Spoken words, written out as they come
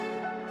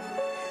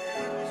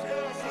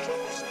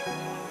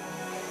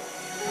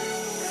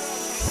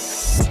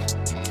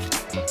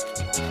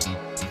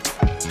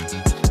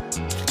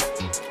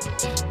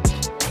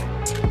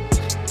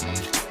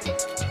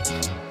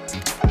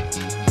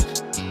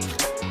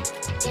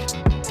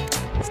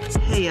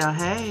Hey, y'all,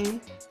 hey.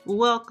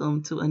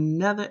 Welcome to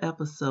another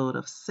episode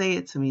of Say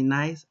It To Me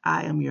Nice.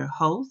 I am your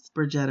host,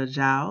 Bridgetta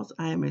Giles.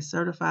 I am a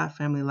certified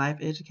family life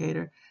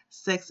educator,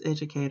 sex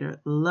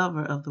educator,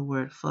 lover of the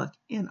word fuck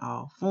in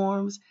all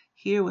forms,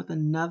 here with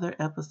another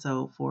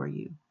episode for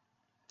you.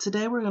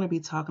 Today, we're going to be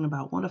talking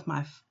about one of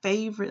my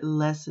favorite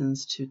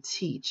lessons to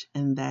teach,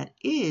 and that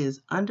is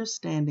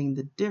understanding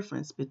the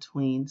difference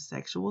between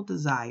sexual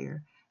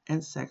desire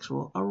and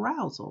sexual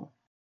arousal.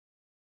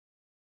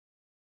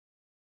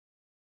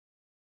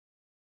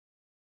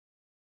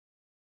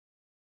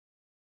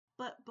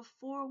 But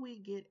before we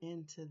get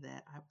into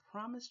that, I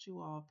promised you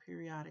all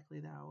periodically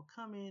that I will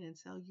come in and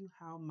tell you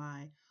how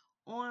my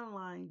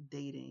online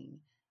dating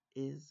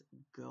is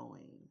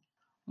going.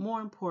 More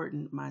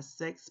important, my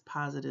sex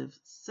positive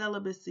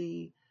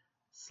celibacy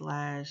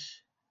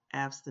slash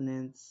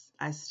abstinence.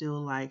 I still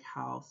like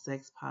how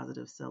sex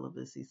positive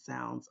celibacy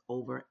sounds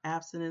over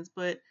abstinence,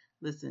 but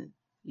listen,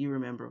 you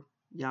remember,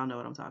 y'all know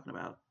what I'm talking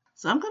about.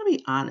 So I'm going to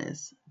be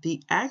honest,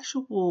 the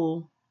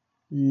actual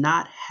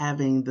not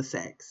having the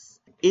sex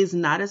is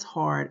not as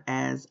hard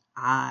as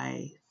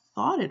I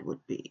thought it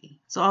would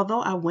be. So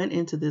although I went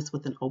into this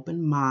with an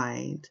open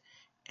mind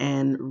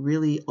and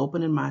really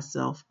opening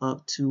myself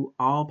up to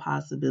all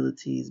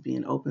possibilities,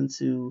 being open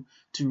to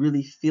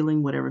really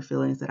feeling whatever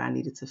feelings that I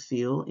needed to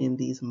feel in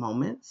these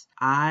moments,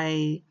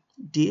 I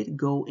did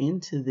go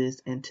into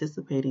this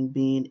anticipating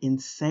being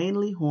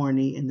insanely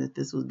horny and that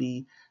this would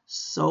be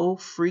so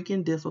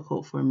freaking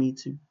difficult for me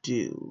to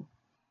do.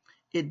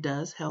 It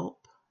does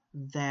help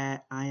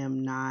that I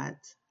am not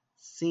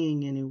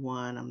seeing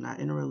anyone. I'm not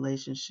in a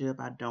relationship.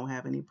 I don't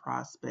have any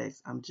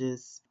prospects. I'm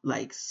just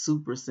like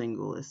super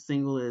single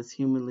as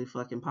humanly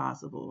fucking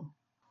possible.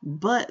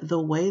 But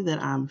the way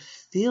that I'm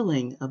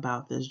feeling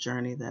about this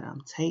journey that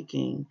I'm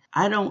taking,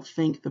 I don't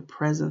think the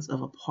presence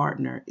of a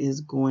partner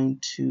is going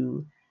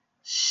to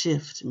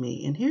shift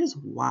me. And here's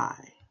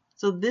why.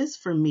 So this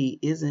for me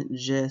isn't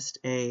just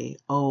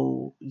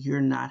oh,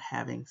 you're not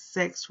having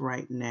sex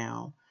right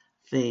now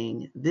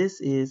thing.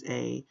 This is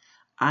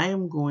I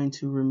am going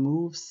to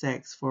remove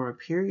sex for a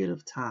period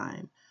of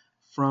time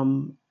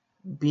from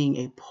being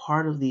a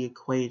part of the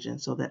equation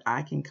so that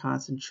I can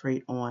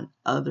concentrate on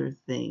other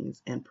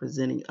things and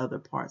presenting other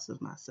parts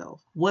of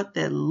myself. What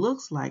that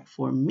looks like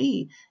for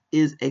me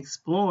is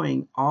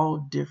exploring all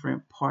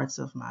different parts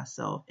of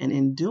myself. And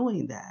in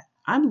doing that,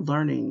 I'm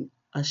learning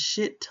a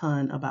shit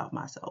ton about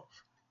myself.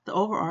 The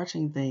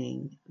overarching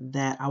thing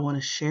that I want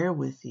to share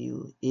with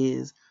you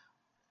is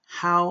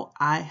how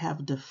I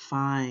have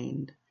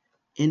defined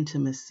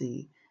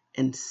intimacy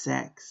and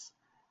sex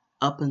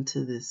up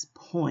until this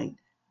point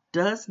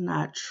does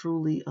not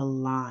truly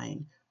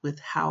align with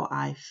how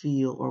I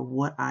feel or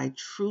what I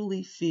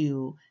truly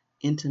feel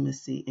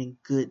intimacy and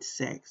good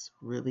sex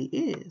really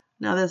is.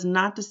 Now, that's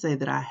not to say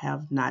that I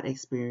have not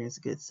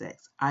experienced good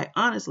sex. I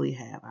honestly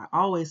have. I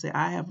always say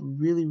I have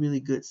really,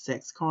 really good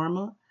sex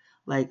karma.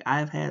 Like,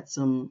 I've had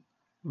some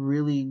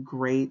really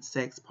great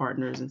sex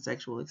partners and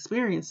sexual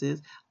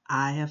experiences.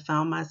 I have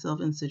found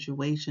myself in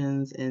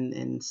situations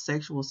and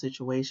sexual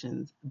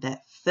situations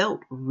that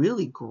felt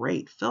really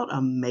great, felt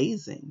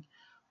amazing,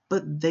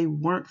 but they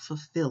weren't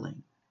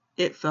fulfilling.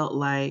 It felt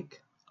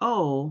like,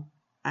 oh,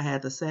 I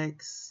had the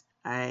sex,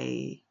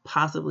 I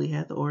possibly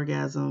had the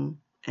orgasm,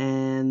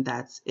 and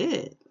that's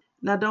it.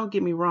 Now, don't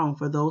get me wrong,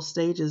 for those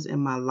stages in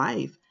my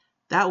life,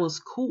 that was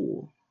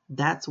cool.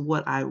 That's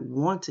what I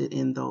wanted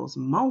in those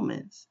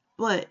moments.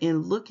 But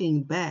in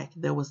looking back,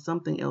 there was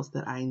something else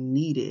that I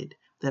needed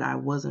that I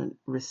wasn't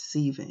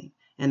receiving.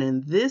 And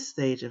in this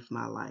stage of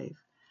my life,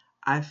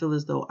 I feel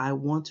as though I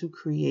want to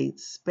create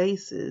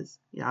spaces.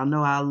 Y'all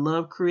know I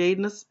love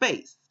creating a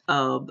space.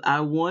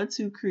 I want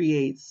to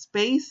create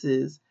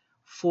spaces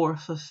for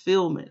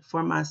fulfillment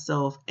for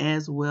myself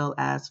as well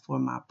as for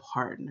my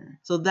partner.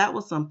 So that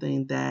was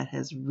something that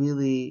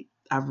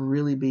I've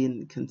really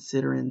been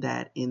considering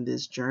that in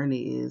this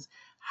journey is,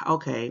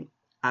 okay,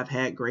 I've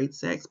had great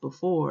sex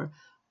before,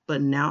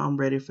 but now I'm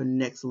ready for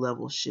next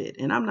level shit.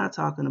 And I'm not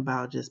talking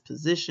about just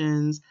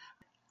positions.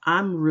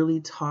 I'm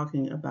really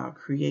talking about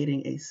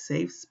creating a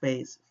safe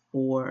space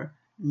for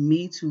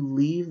me to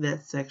leave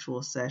that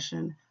sexual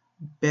session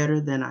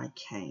better than I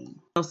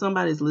came. If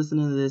somebody's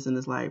listening to this and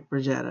is like,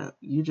 Bridgetta,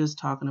 you're just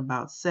talking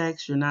about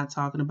sex. You're not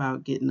talking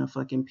about getting a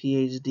fucking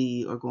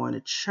PhD or going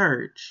to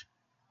church.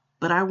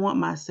 But I want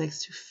my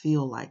sex to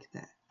feel like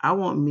that. I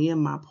want me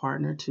and my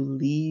partner to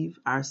leave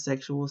our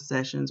sexual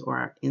sessions or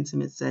our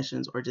intimate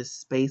sessions or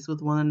just space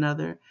with one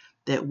another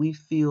that we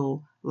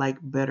feel like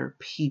better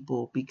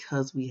people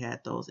because we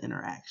had those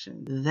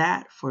interactions.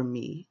 That for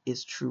me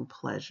is true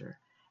pleasure.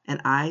 And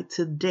I,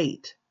 to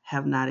date,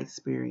 have not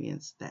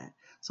experienced that.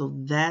 So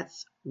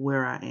that's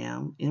where I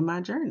am in my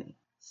journey.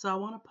 So I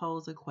want to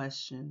pose a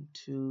question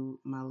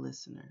to my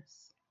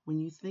listeners. When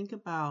you think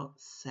about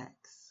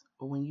sex,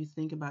 or when you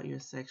think about your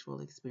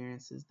sexual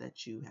experiences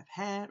that you have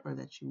had or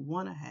that you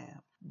want to have,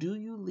 do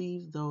you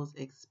leave those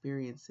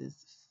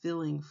experiences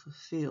feeling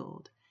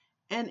fulfilled?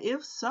 And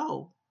if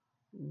so,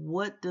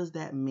 what does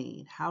that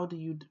mean? How do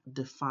you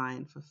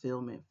define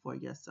fulfillment for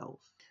yourself?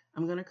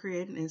 I'm going to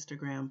create an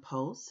Instagram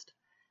post.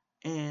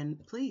 And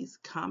please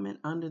comment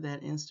under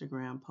that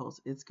Instagram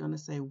post. It's going to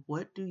say,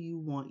 what do you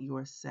want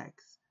your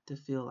sex to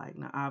feel like?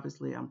 Now,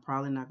 obviously, I'm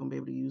probably not going to be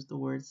able to use the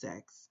word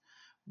sex,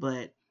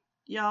 but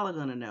y'all are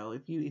going to know.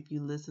 If you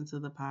listen to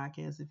the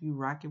podcast, if you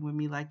rocking with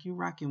me like you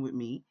rocking with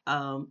me,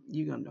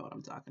 you're going to know what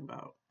I'm talking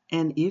about.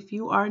 And if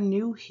you are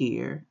new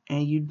here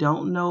and you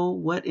don't know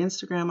what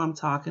Instagram I'm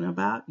talking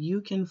about,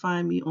 you can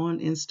find me on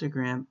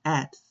Instagram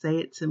at Say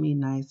It To Me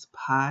Nice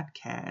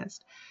Podcast.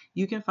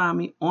 You can find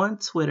me on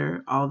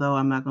Twitter, although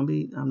I'm not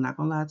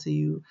gonna lie to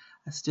you.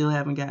 I still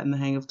haven't gotten the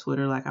hang of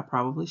Twitter like I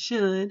probably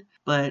should,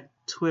 but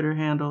Twitter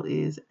handle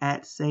is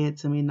at Say It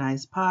To Me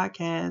Nice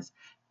Podcast.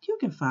 You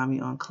can find me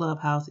on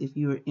Clubhouse if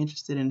you are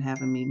interested in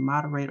having me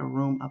moderate a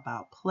room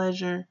about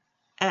pleasure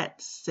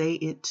at Say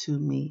It To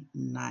Me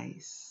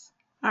Nice.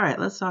 All right,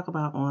 let's talk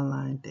about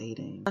online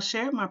dating. I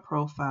shared my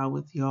profile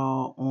with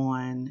y'all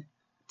on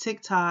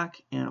TikTok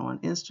and on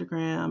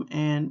Instagram,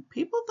 and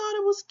people thought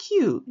it was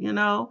cute,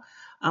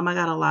 I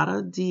got a lot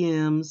of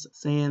DMs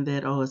saying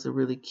that, oh, it's a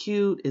really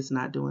cute, it's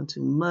not doing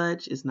too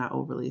much, it's not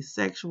overly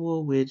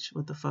sexual, which,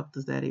 what the fuck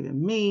does that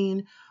even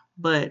mean?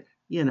 But,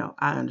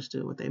 I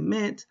understood what they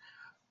meant,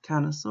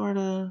 kind of, sort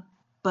of.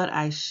 But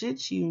I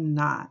shit you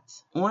not,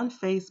 on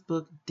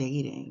Facebook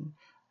dating,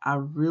 I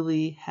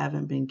really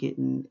haven't been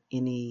getting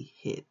any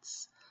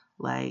hits.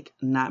 Like,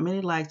 not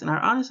many likes. And I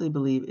honestly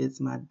believe it's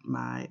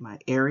my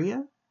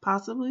area,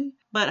 possibly.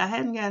 But I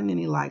hadn't gotten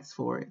any likes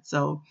for it.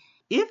 So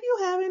if you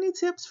have any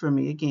tips for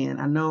me, again,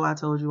 I know I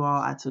told you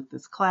all I took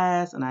this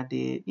class and I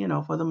did,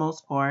 for the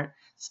most part,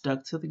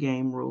 stuck to the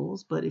game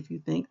rules. But if you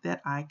think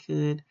that I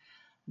could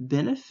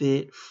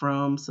benefit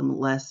from some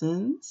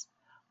lessons,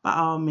 by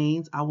all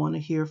means, I want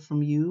to hear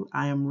from you.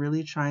 I am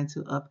really trying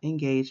to up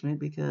engagement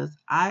because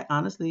I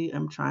honestly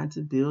am trying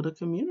to build a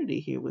community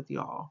here with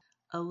y'all.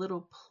 A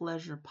little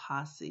pleasure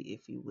posse,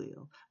 if you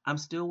will. I'm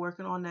still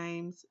working on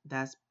names.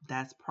 That's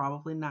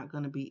probably not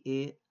going to be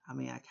it. I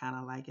mean, I kind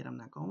of like it. I'm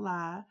not going to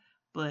lie.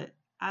 But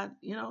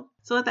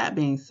so with that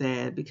being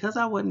said, because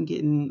I wasn't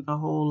getting a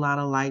whole lot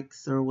of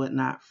likes or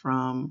whatnot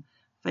from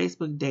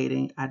Facebook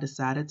dating, I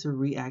decided to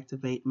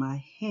reactivate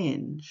my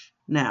Hinge.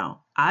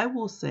 Now, I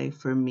will say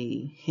for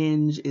me,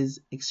 Hinge is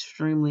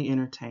extremely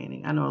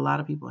entertaining. I know a lot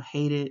of people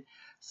hate it.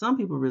 Some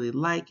people really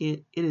like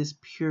it. It is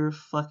pure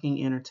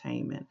fucking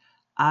entertainment.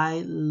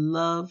 I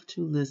love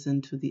to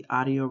listen to the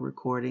audio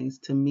recordings.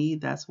 To me,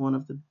 that's one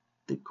of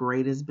the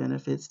greatest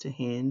benefits to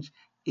Hinge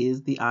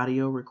is the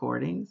audio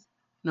recordings.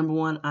 Number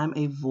one, I'm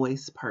a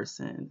voice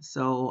person.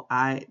 So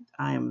I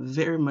am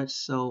very much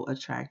so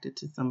attracted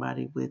to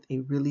somebody with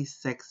a really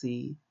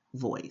sexy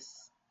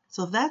voice.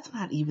 So that's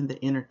not even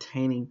the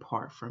entertaining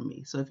part for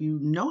me. So if you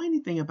know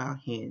anything about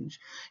Hinge,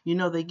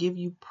 they give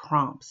you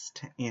prompts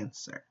to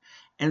answer.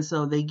 And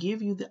so they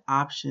give you the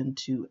option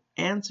to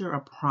answer a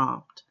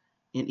prompt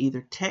in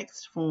either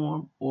text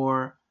form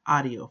or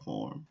audio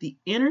form. The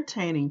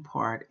entertaining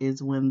part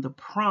is when the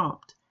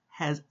prompt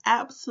has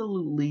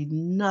absolutely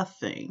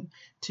nothing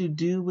to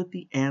do with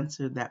the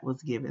answer that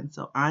was given.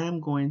 So I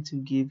am going to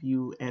give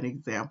you an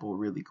example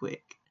really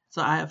quick.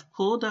 So I have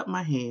pulled up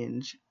my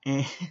Hinge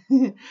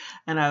and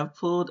I've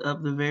pulled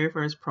up the very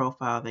first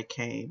profile that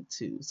came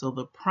to. So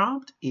the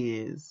prompt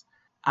is,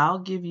 I'll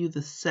give you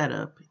the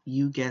setup,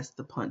 you guess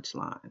the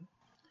punchline.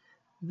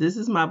 This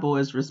is my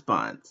boy's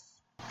response.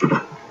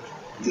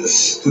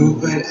 This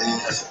stupid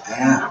ass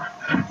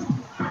app.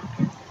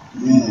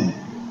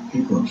 Man,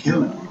 people are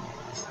killing me.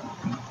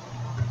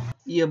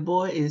 Your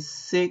boy is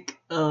sick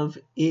of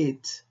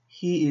it.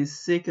 He is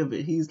sick of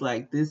it. He's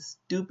like, this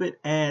stupid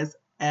ass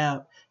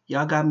app.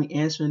 Y'all got me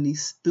answering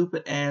these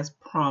stupid ass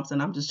prompts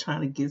and I'm just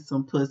trying to get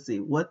some pussy.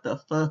 What the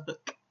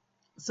fuck?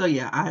 So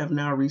yeah, I have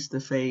now reached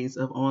the phase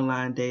of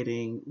online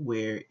dating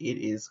where it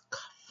is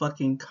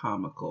fucking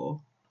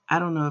comical. I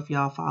don't know if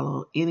y'all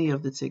follow any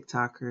of the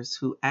TikTokers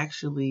who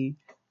actually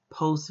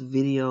post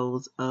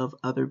videos of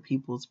other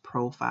people's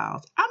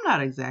profiles. I'm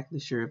not exactly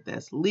sure if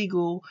that's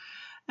legal.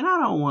 And I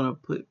don't want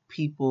to put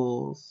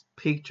people's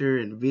picture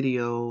and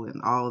video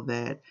and all of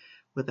that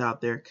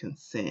without their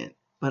consent.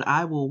 But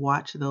I will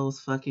watch those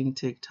fucking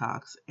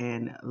TikToks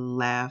and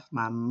laugh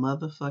my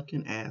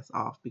motherfucking ass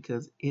off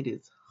because it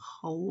is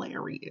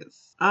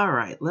hilarious. All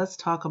right, let's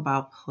talk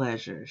about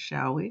pleasure,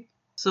 shall we?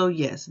 So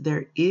yes,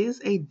 there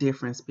is a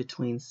difference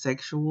between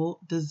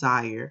sexual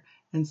desire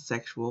and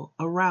sexual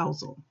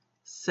arousal.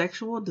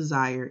 Sexual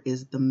desire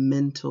is the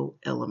mental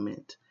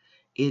element.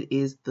 It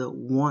is the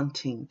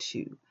wanting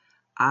to.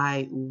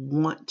 I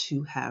want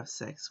to have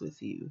sex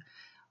with you.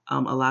 A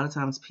lot of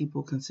times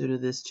people consider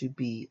this to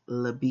be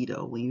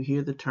libido. When you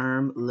hear the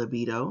term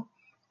libido,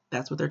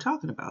 that's what they're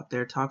talking about.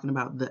 They're talking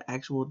about the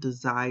actual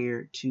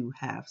desire to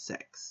have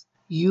sex.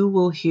 You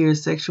will hear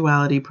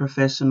sexuality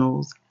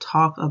professionals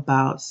talk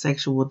about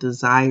sexual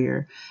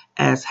desire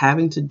as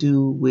having to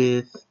do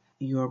with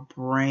your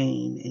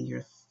brain and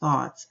your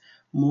thoughts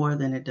more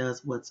than it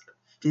does what's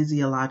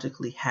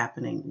physiologically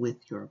happening with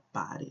your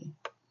body.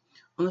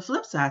 On the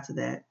flip side to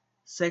that,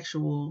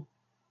 sexual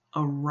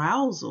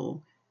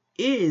arousal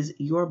is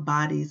your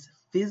body's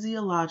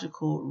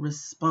physiological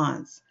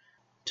response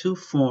to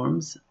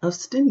forms of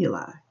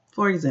stimuli.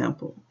 For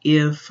example,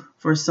 if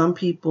for some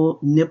people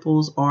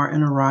nipples are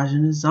an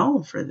erogenous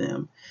zone for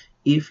them,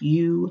 if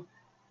you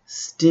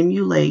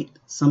stimulate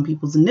some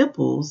people's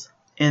nipples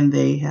and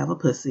they have a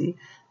pussy,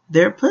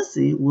 their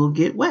pussy will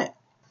get wet.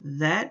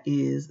 That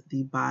is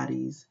the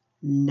body's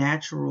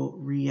natural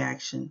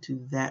reaction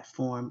to that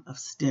form of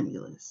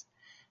stimulus.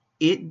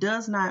 It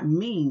does not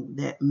mean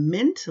that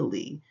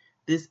mentally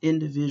this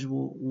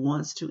individual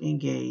wants to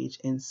engage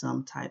in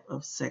some type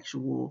of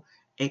sexual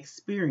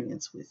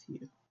experience with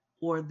you,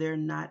 or they're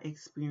not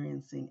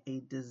experiencing a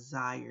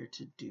desire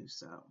to do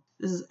so.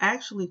 This is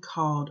actually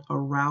called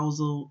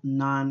arousal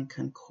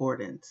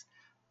non-concordance.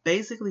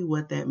 Basically,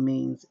 what that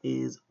means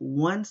is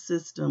one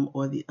system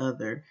or the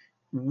other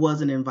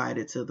wasn't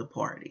invited to the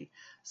party.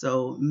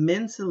 So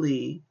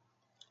mentally,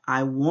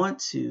 I want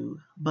to,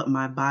 but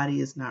my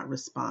body is not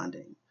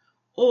responding.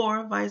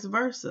 Or vice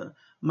versa.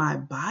 My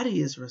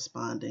body is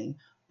responding,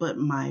 but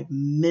my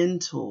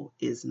mental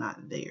is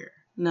not there.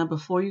 Now,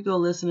 before you go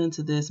listening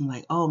to this, I'm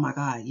like, oh my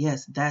God,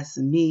 yes, that's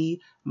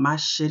me. My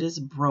shit is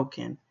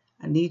broken.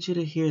 I need you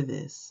to hear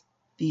this.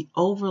 The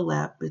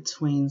overlap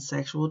between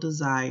sexual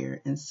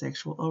desire and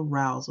sexual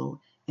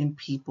arousal in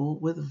people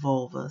with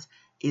vulvas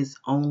is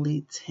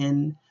only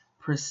 10%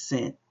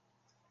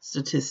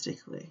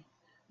 statistically,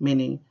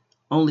 meaning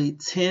only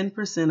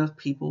 10% of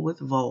people with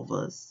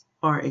vulvas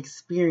are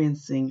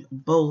experiencing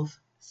both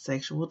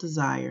sexual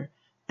desire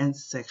and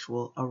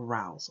sexual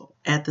arousal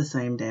at the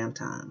same damn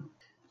time.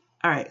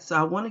 All right, so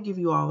I want to give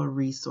you all a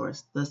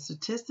resource. The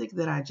statistic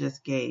that I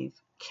just gave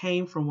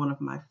came from one of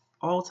my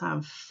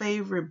all-time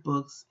favorite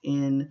books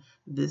in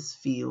this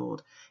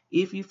field.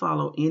 If you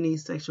follow any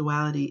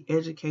sexuality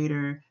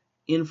educator,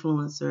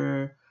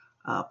 influencer,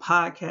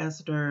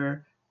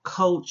 podcaster,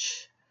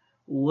 coach,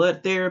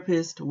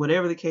 therapist,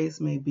 whatever the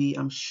case may be,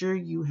 I'm sure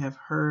you have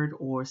heard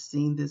or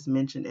seen this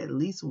mentioned at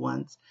least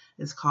once.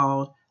 It's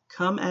called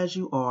Come As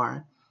You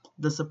Are,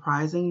 The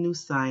Surprising New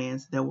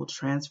Science That Will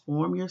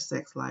Transform Your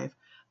Sex Life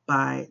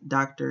by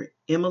Dr.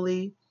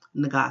 Emily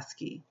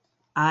Nagoski.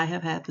 I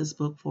have had this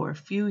book for a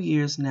few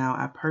years now.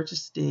 I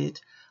purchased it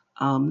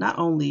not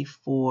only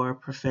for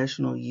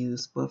professional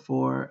use, but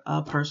for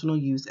personal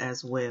use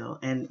as well.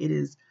 And it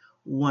is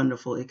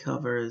wonderful. It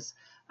covers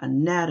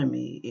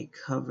anatomy. It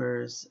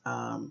covers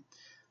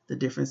the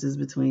differences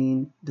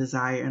between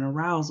desire and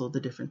arousal,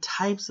 the different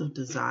types of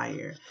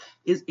desire.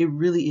 It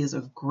really is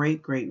a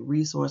great, great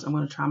resource. I'm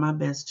going to try my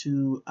best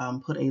to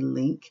put a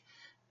link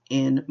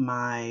in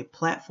my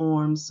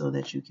platforms so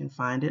that you can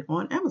find it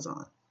on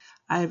Amazon.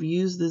 I have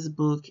used this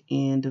book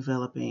in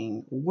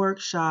developing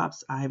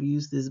workshops. I have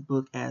used this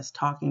book as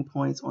talking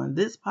points on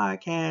this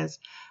podcast.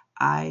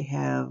 I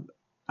have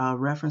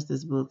referenced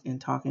this book in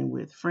talking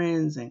with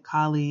friends and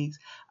colleagues.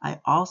 I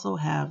also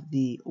have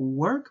the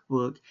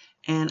workbook,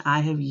 and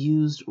I have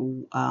used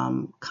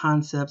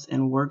concepts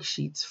and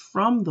worksheets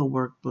from the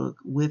workbook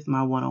with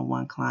my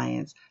one-on-one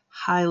clients.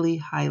 Highly,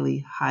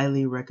 highly,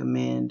 highly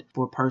recommend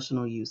for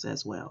personal use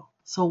as well.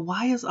 So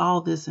why is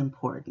all this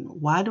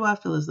important? Why do I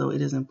feel as though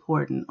it is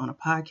important on a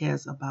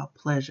podcast about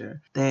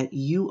pleasure that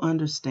you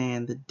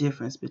understand the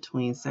difference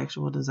between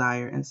sexual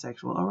desire and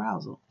sexual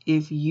arousal?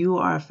 If you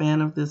are a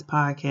fan of this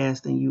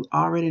podcast and you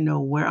already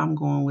know where I'm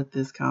going with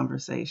this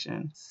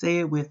conversation, say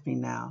it with me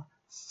now.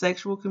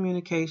 Sexual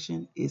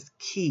communication is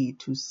key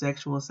to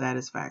sexual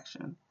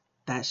satisfaction.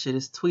 That shit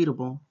is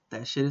tweetable.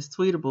 That shit is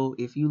tweetable.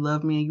 If you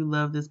love me and you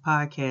love this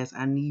podcast,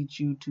 I need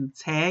you to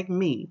tag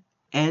me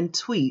and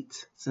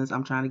tweet, since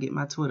I'm trying to get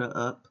my Twitter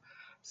up.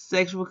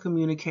 Sexual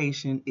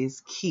communication is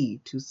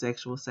key to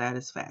sexual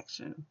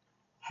satisfaction.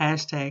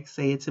 Hashtag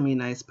Say It To Me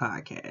Nice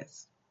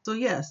podcast. So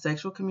yeah,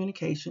 sexual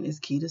communication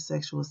is key to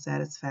sexual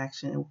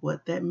satisfaction. And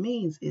what that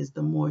means is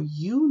the more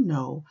you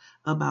know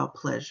about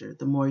pleasure,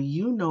 the more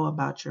you know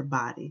about your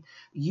body,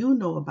 you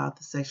know about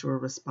the sexual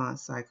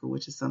response cycle,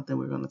 which is something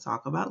we're going to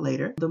talk about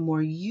later. The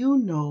more you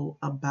know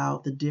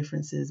about the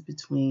differences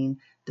between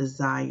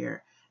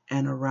desire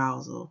and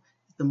arousal,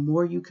 the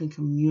more you can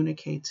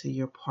communicate to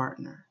your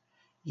partner.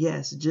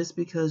 Yes, just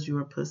because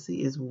your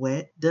pussy is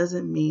wet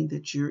doesn't mean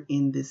that you're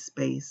in this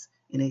space,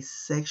 in a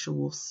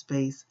sexual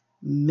space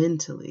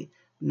mentally.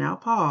 Now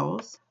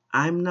pause.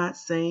 I'm not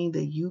saying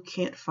that you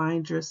can't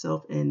find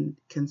yourself in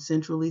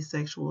consensually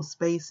sexual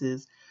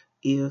spaces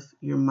if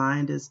your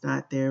mind is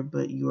not there,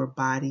 but your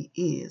body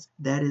is.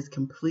 That is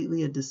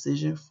completely a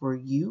decision for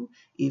you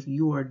if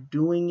you are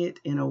doing it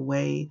in a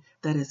way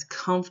that is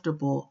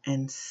comfortable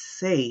and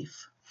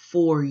safe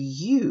for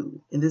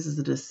you, and this is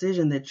a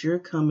decision that you're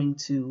coming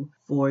to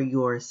for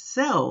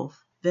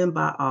yourself, then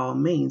by all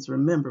means,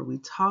 remember we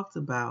talked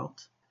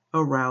about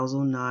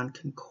arousal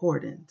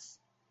non-concordance.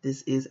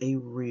 This is a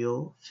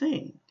real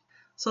thing.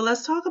 So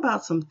let's talk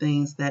about some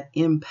things that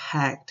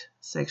impact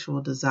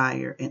sexual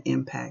desire and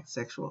impact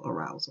sexual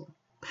arousal.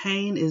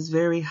 Pain is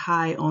very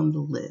high on the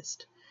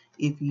list.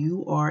 If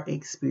you are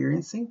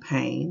experiencing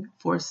pain,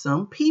 for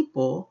some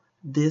people,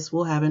 this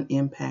will have an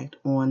impact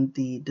on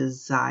the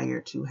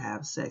desire to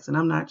have sex. And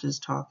I'm not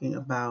just talking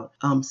about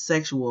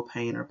sexual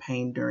pain or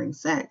pain during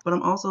sex, but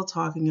I'm also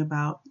talking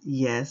about,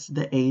 yes,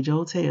 the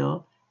age-old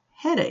tale,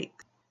 headache.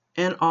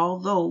 And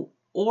although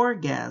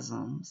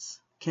orgasms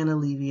can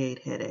alleviate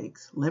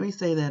headaches, let me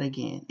say that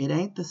again. It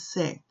ain't the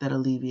sex that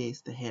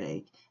alleviates the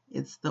headache.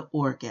 It's the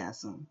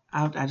orgasm.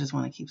 I just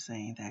want to keep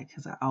saying that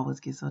because I always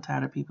get so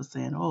tired of people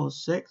saying, oh,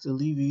 sex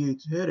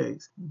alleviates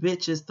headaches.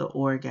 Bitch, it's the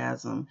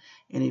orgasm.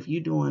 And if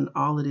you doing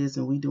all of this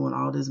and we doing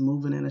all this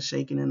moving and a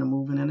shaking and a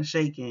moving and a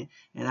shaking,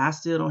 and I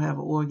still don't have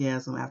an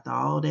orgasm after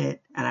all that,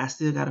 and I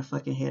still got a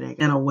fucking headache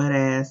and a wet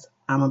ass,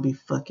 I'm going to be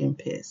fucking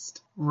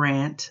pissed.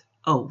 Rant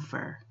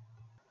over.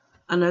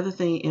 Another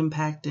thing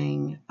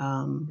impacting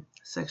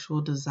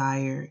sexual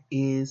desire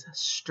is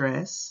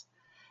stress.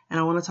 And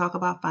I want to talk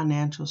about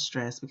financial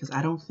stress because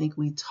I don't think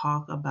we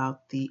talk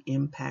about the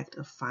impact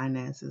of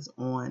finances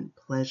on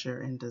pleasure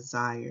and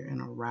desire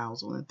and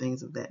arousal and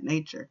things of that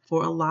nature.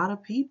 For a lot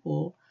of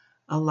people,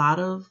 a lot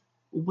of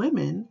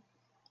women,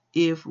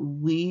 if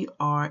we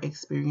are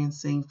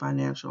experiencing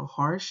financial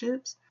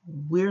hardships,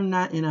 we're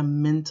not in a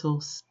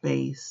mental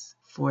space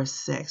for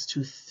sex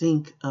to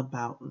think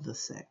about the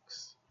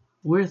sex.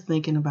 We're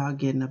thinking about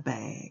getting a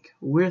bag.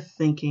 We're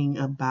thinking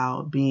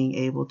about being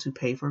able to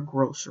pay for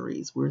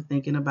groceries. We're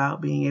thinking about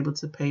being able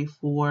to pay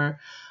for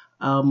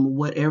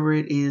whatever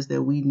it is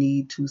that we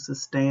need to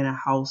sustain a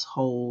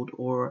household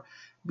or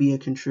be a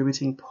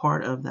contributing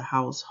part of the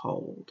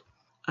household.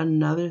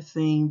 Another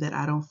thing that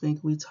I don't think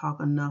we talk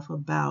enough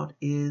about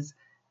is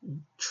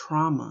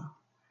trauma.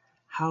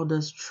 How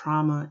does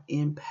trauma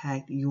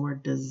impact your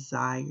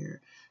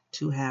desire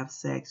to have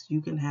sex?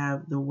 You can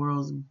have the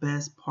world's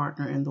best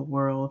partner in the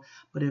world,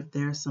 but if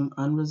there's some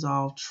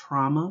unresolved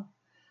trauma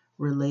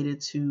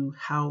related to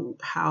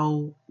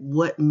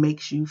what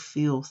makes you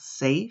feel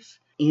safe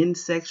in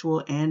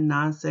sexual and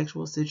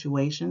non-sexual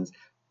situations,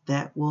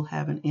 that will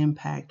have an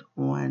impact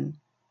on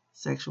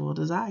sexual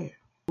desire.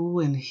 Ooh,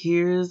 and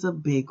here's a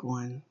big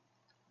one.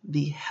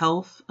 The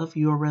health of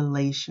your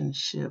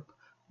relationship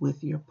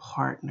with your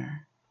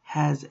partner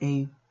has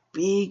a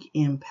big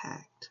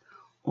impact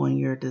on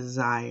your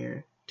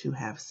desire to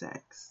have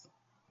sex.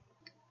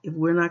 If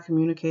we're not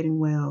communicating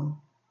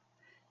well,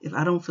 if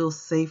I don't feel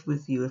safe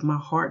with you, if my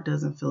heart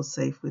doesn't feel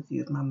safe with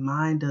you, if my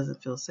mind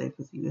doesn't feel safe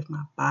with you, if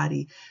my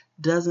body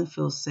doesn't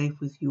feel safe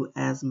with you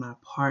as my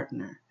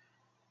partner,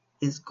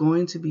 it's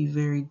going to be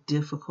very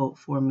difficult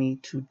for me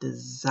to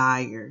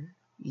desire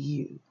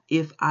you.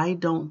 If I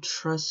don't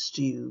trust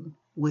you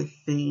with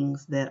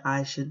things that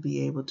I should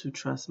be able to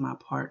trust my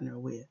partner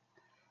with,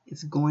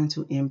 it's going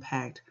to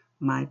impact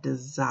my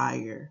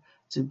desire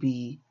to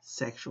be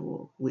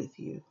sexual with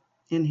you.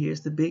 And here's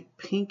the big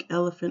pink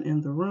elephant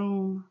in the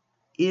room.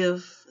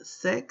 If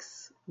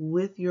sex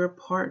with your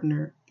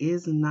partner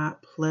is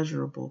not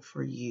pleasurable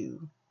for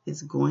you,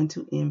 it's going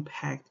to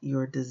impact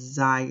your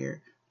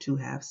desire to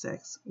have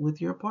sex with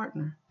your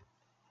partner.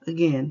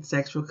 Again,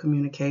 sexual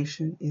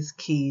communication is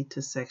key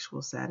to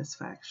sexual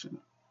satisfaction.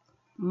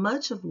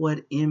 Much of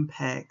what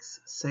impacts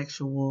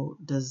sexual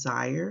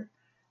desire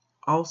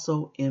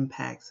also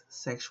impacts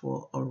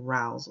sexual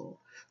arousal.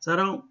 So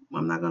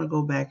I'm not going to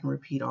go back and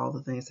repeat all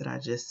the things that I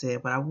just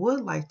said, but I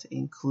would like to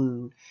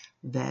include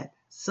that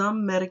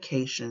some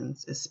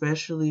medications,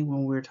 especially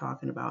when we're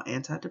talking about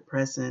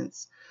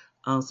antidepressants,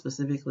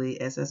 specifically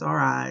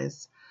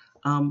SSRIs,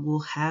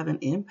 will have an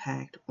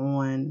impact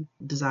on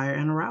desire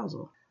and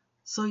arousal.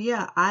 So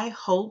yeah, I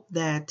hope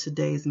that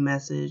today's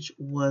message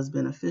was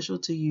beneficial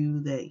to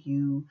you, that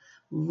you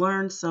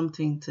learned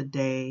something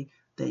today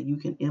that you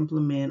can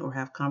implement or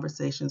have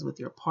conversations with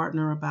your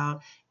partner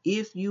about.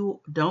 If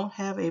you don't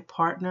have a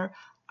partner,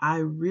 I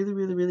really,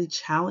 really, really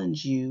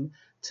challenge you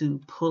to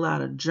pull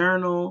out a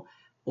journal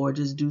or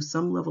just do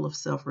some level of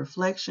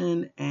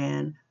self-reflection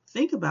and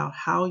think about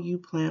how you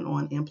plan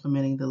on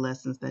implementing the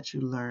lessons that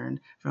you learned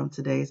from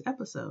today's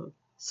episode.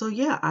 So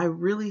yeah, I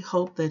really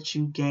hope that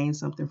you gained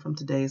something from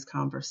today's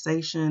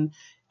conversation.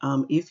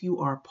 If you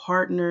are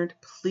partnered,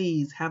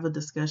 please have a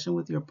discussion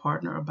with your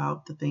partner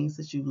about the things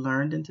that you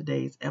learned in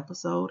today's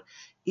episode.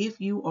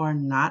 If you are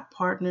not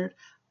partnered,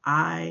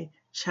 I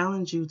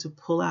challenge you to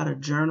pull out a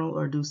journal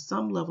or do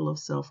some level of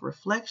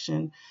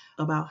self-reflection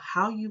about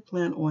how you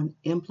plan on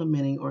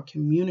implementing or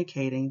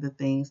communicating the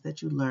things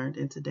that you learned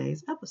in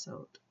today's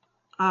episode.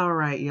 All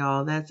right,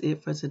 y'all, that's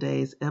it for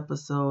today's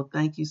episode.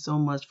 Thank you so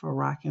much for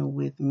rocking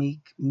with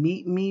me.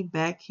 Meet me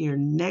back here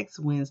next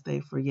Wednesday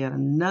for yet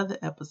another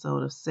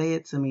episode of Say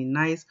It To Me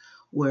Nice,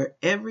 where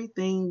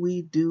everything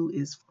we do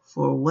is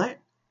for what?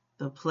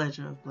 The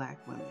pleasure of Black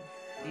women.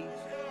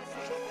 Peace.